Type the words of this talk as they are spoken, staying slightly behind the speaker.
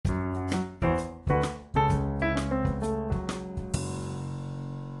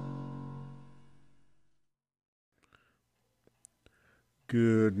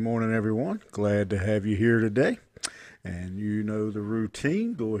Good morning, everyone. Glad to have you here today. And you know the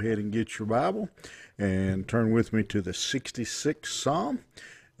routine. Go ahead and get your Bible and turn with me to the 66th Psalm.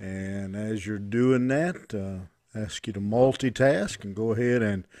 And as you're doing that, ask you to multitask and go ahead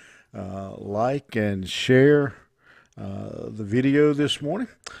and like and share the video this morning.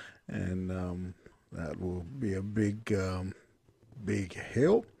 And that will be a big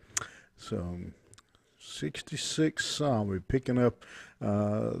help. So 66th Psalm. We're picking up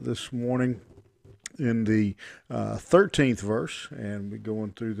this morning in the 13th verse, and we're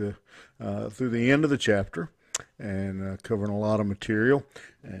going through the end of the chapter and covering a lot of material.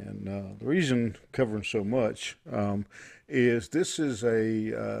 And the reason covering so much is this is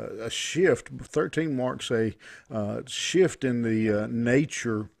a shift. 13 marks a shift in the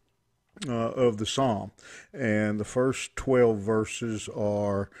nature of the psalm, and the first 12 verses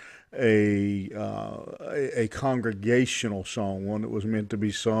are a congregational song, one that was meant to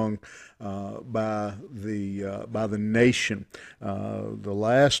be sung by the nation. The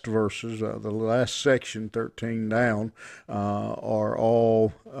last verses, the last section, 13 down, are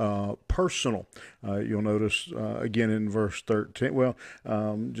all personal. You'll notice again in verse 13. Well,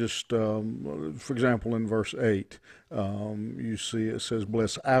 for example, in verse 8. You see it says,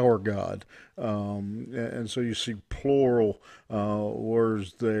 bless our God. And so you see plural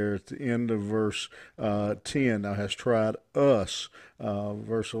words there at the end of verse 10. Thou hast tried us.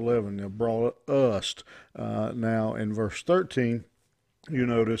 Verse 11, thou brought us. Now in verse 13, you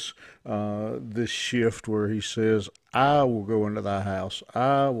notice this shift where he says, I will go into thy house.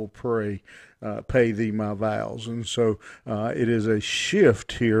 I will pay thee my vows. And so it is a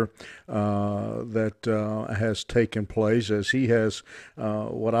shift here that has taken place as he has,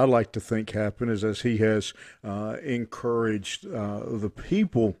 what I like to think happened is as he has encouraged the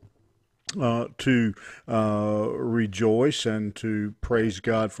people to rejoice and to praise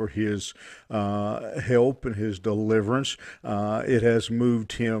God for his help and his deliverance. It has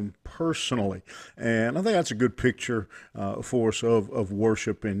moved him personally. And I think that's a good picture for us of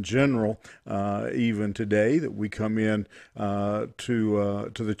worship in general, even today, that we come in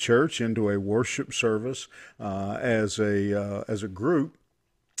to the church, into a worship service as a group.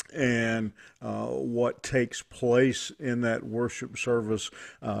 And what takes place in that worship service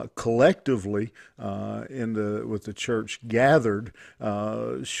collectively with the church gathered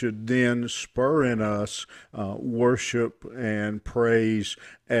should then spur in us worship and praise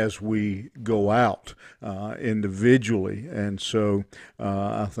as we go out individually. And so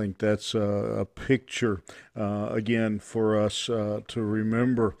I think that's a picture again for us to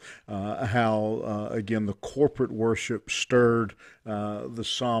remember how again the corporate worship stirred the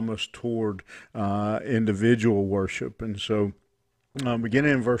psalmist toward individual worship. And so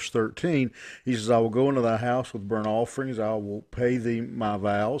beginning in verse 13, he says, I will go into thy house with burnt offerings. I will pay thee my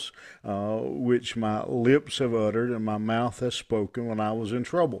vows, which my lips have uttered and my mouth has spoken when I was in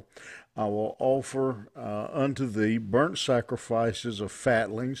trouble. I will offer unto thee burnt sacrifices of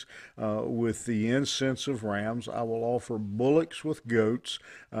fatlings with the incense of rams. I will offer bullocks with goats,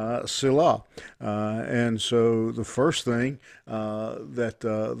 Selah. And so the first thing that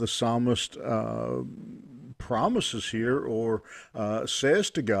the psalmist promises here or says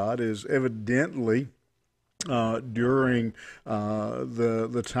to God is evidently during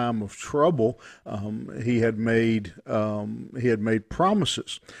the time of trouble, he had made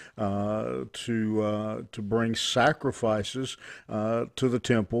promises to bring sacrifices to the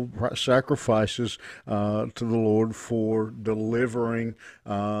temple, sacrifices to the Lord for delivering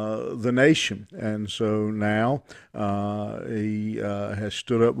the nation. And so now he has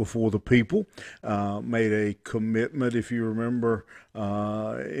stood up before the people, made a commitment, if you remember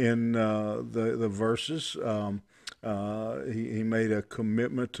in the verses. He made a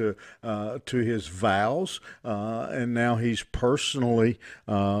commitment to his vows, and now he's personally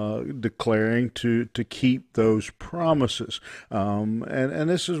declaring to keep those promises. And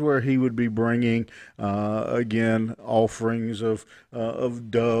this is where he would be bringing again offerings of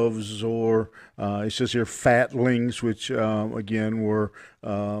doves, or he says here fatlings, which again were.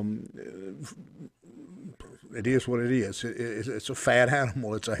 It is what it is. It's a fat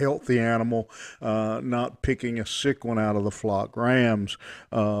animal. It's a healthy animal, not picking a sick one out of the flock. Rams,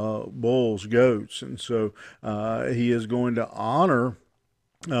 bulls, goats. And so he is going to honor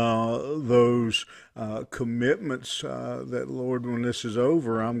those commitments that, Lord, when this is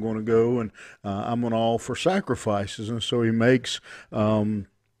over, I'm going to go and I'm going to offer sacrifices. And so he makes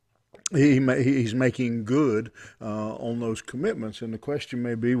he's making good on those commitments. And the question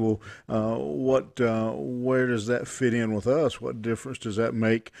may be, well, where does that fit in with us? What difference does that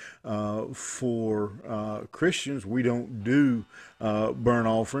make for Christians? We don't do burnt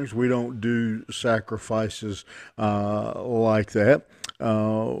offerings. We don't do sacrifices like that.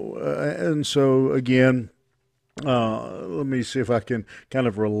 And so again, let me see if I can kind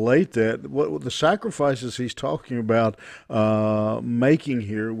of relate that. What the sacrifices he's talking about making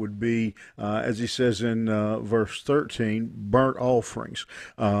here would be, as he says in verse 13, burnt offerings.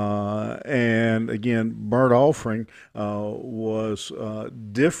 And again, burnt offering was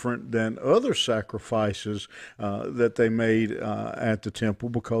different than other sacrifices that they made at the temple,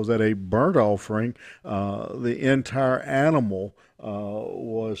 because at a burnt offering, the entire animal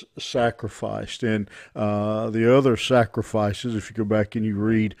was sacrificed. And the other sacrifices, if you go back and you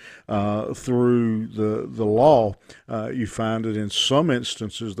read through the law, you find that in some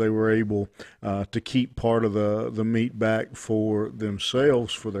instances they were able to keep part of the meat back for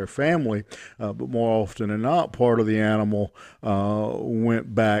themselves, for their family, but more often than not, part of the animal went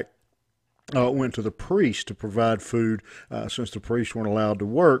to the priest to provide food. Since the priests weren't allowed to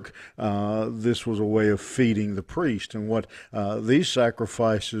work, this was a way of feeding the priest. And what these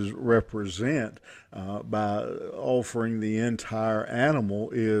sacrifices represent by offering the entire animal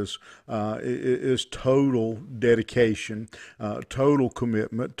is total dedication, total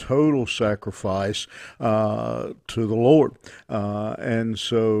commitment, total sacrifice to the Lord. And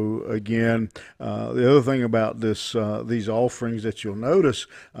so again, the other thing about these offerings that you'll notice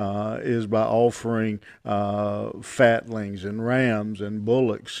is by offering fatlings and rams and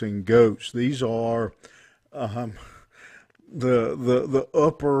bullocks and goats. These are the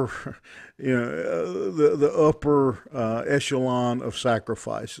upper the upper echelon of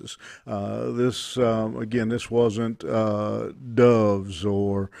sacrifices. This again, this wasn't doves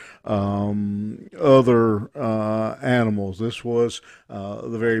or other animals. This was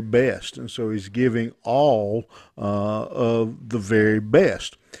the very best, and so he's giving all of the very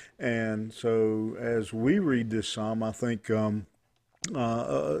best. And so as we read this psalm, I think again,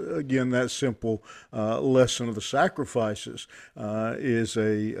 that simple lesson of the sacrifices is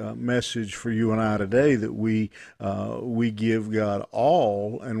a message for you and I today, that we give God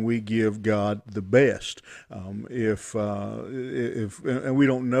all, and we give God the best. If and we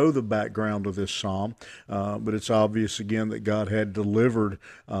don't know the background of this psalm, but it's obvious again that God had delivered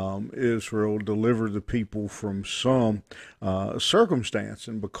Israel, delivered the people from some circumstance,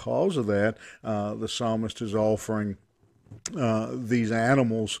 and because of that, the psalmist is offering these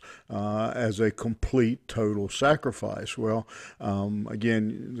animals as a complete, total sacrifice. Well,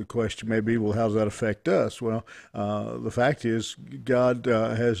 again, the question may be, well, how does that affect us? Well, the fact is, God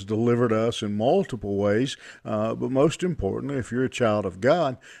has delivered us in multiple ways, but most importantly, if you're a child of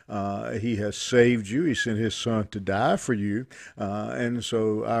God, He has saved you. He sent His Son to die for you, and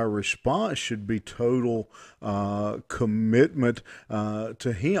so our response should be total commitment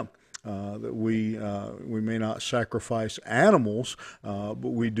to Him. That we may not sacrifice animals, but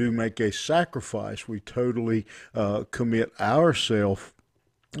we do make a sacrifice. We totally commit ourselves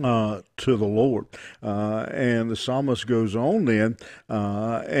to the Lord. And the psalmist goes on then,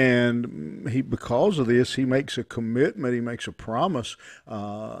 and because of this, he makes a commitment, he makes a promise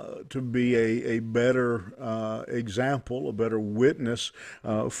to be a better example, a better witness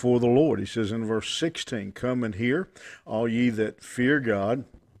for the Lord. He says in verse 16, "Come and hear, all ye that fear God,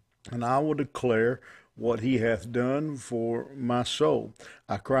 and I will declare what He hath done for my soul.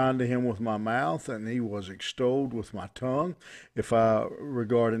 I cried unto Him with my mouth, and He was extolled with my tongue. If I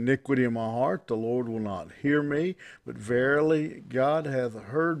regard iniquity in my heart, the Lord will not hear me. But verily God hath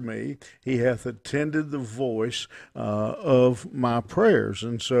heard me. He hath attended the voice of my prayers."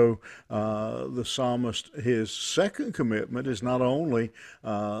 And so the psalmist, his second commitment is not only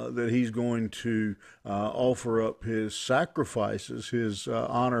that he's going to offer up his sacrifices, his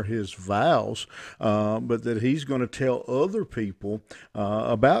honor his vows, but that he's going to tell other people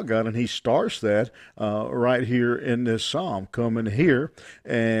about God. And he starts that right here in this psalm, "Come and hear."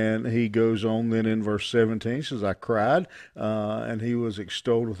 And he goes on then in verse 17, says, "I cried, and He was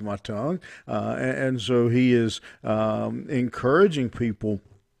extolled with my tongue." And so he is encouraging people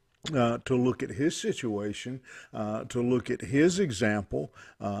to look at his situation, to look at his example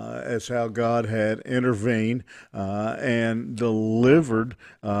as how God had intervened and delivered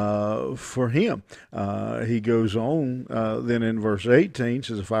for him. He goes on then in verse 18,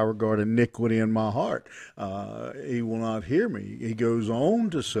 says, "If I regard iniquity in my heart, He will not hear me." He goes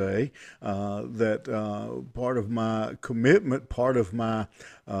on to say that part of my commitment, part of my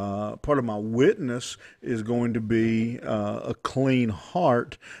part of my witness is going to be a clean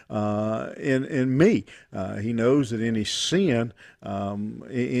heart in me. He knows that any sin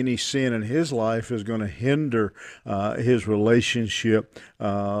in his life is going to hinder his relationship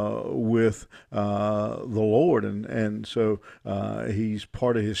with the Lord, and so he's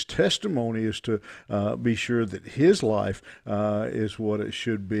part of his testimony is to be sure that his life is what it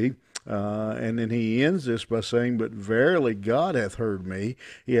should be. And then he ends this by saying, "But verily God hath heard me;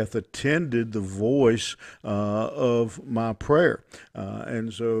 he hath attended the voice of my prayer."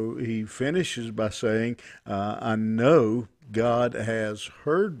 And so he finishes by saying, "I know God has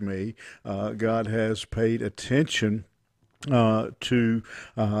heard me. God has paid attention to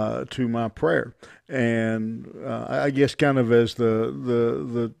my prayer." And I guess kind of as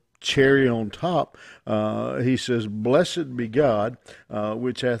the cherry on top, he says, "Blessed be God,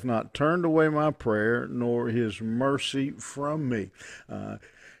 which hath not turned away my prayer, nor his mercy from me."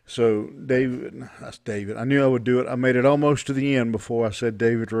 So that's David. I knew I would do it. I made it almost to the end before I said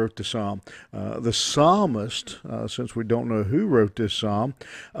David wrote the psalm. The psalmist, since we don't know who wrote this psalm,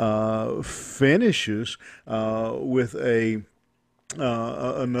 finishes with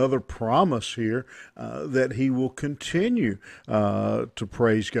another promise here that he will continue to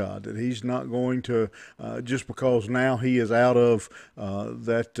praise God, that he's not going to, just because now he is out of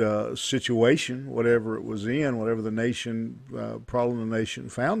that situation, whatever it was in, whatever the nation, problem the nation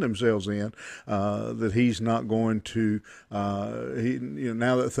found themselves in, that he's not going to,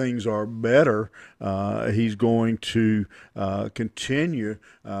 now that things are better, he's going to continue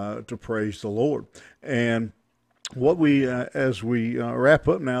to praise the Lord. And what we, as we wrap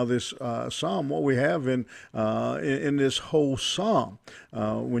up now this psalm, what we have in this whole psalm,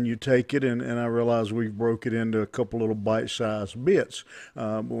 when you take it, and I realize we've broke it into a couple little bite-sized bits,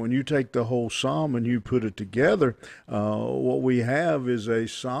 but when you take the whole psalm and you put it together, what we have is a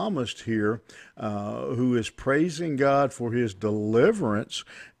psalmist here who is praising God for his deliverance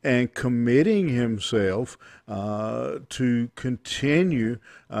and committing himself to continue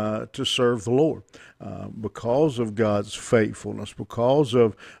to serve the Lord because of God's faithfulness, because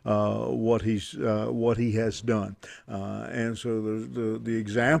of what he has done. And so the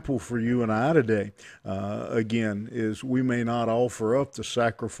example for you and I today, again, is we may not offer up the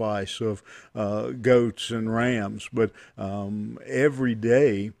sacrifice of goats and rams, but every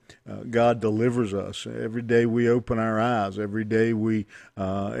day God delivers us. Every day we open our eyes. Every day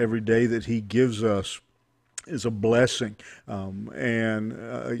that he gives us is a blessing. And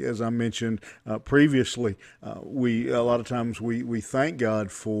as I mentioned previously, a lot of times we thank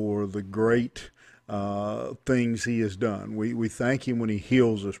God for the great things he has done. We thank him when he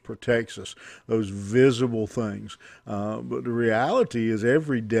heals us, protects us, those visible things. But the reality is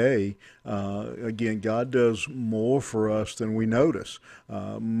every day, again, God does more for us than we notice.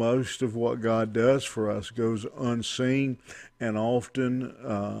 Most of what God does for us goes unseen and often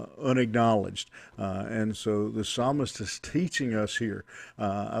unacknowledged. And so the psalmist is teaching us here,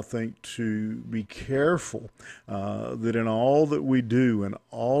 I think, to be careful that in all that we do, in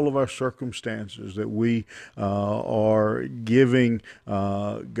all of our circumstances, that we are giving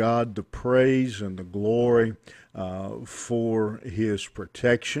God the praise and the glory for his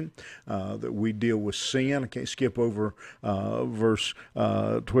protection, that we deal with sin. I can't skip over verse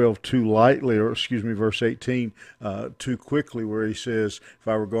 12 too lightly, or verse 18 too quickly, where he says, "If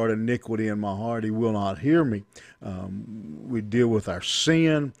I regard iniquity in my heart, he will not hear me." We deal with our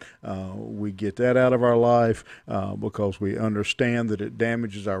sin. We get that out of our life because we understand that it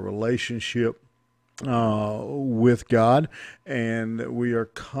damages our relationship with God, and we are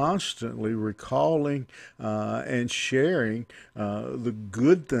constantly recalling and sharing the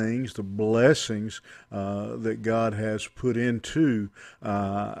good things, the blessings that God has put into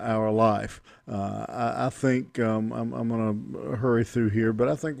our life. I think I'm going to hurry through here, but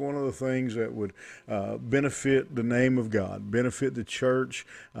I think one of the things that would benefit the name of God, benefit the church,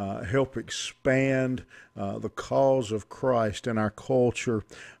 help expand the cause of Christ in our culture,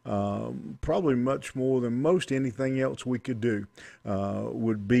 probably much more than most anything else we could do,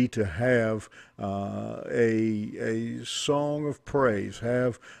 would be to have a song of praise,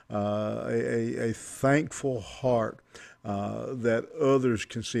 have a thankful heart that others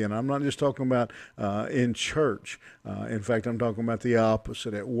can see. And I'm not just talking about in church. In fact, I'm talking about the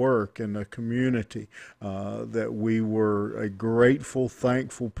opposite, at work, in the community, that we were a grateful,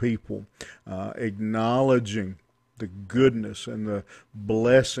 thankful people, acknowledging the goodness and the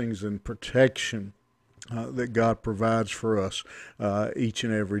blessings and protection that God provides for us each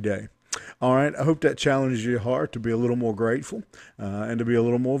and every day. All right. I hope that challenges your heart to be a little more grateful and to be a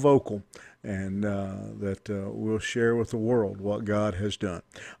little more vocal, and that we'll share with the world what God has done.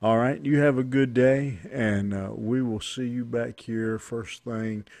 All right. You have a good day, and we will see you back here first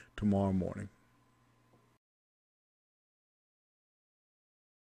thing tomorrow morning.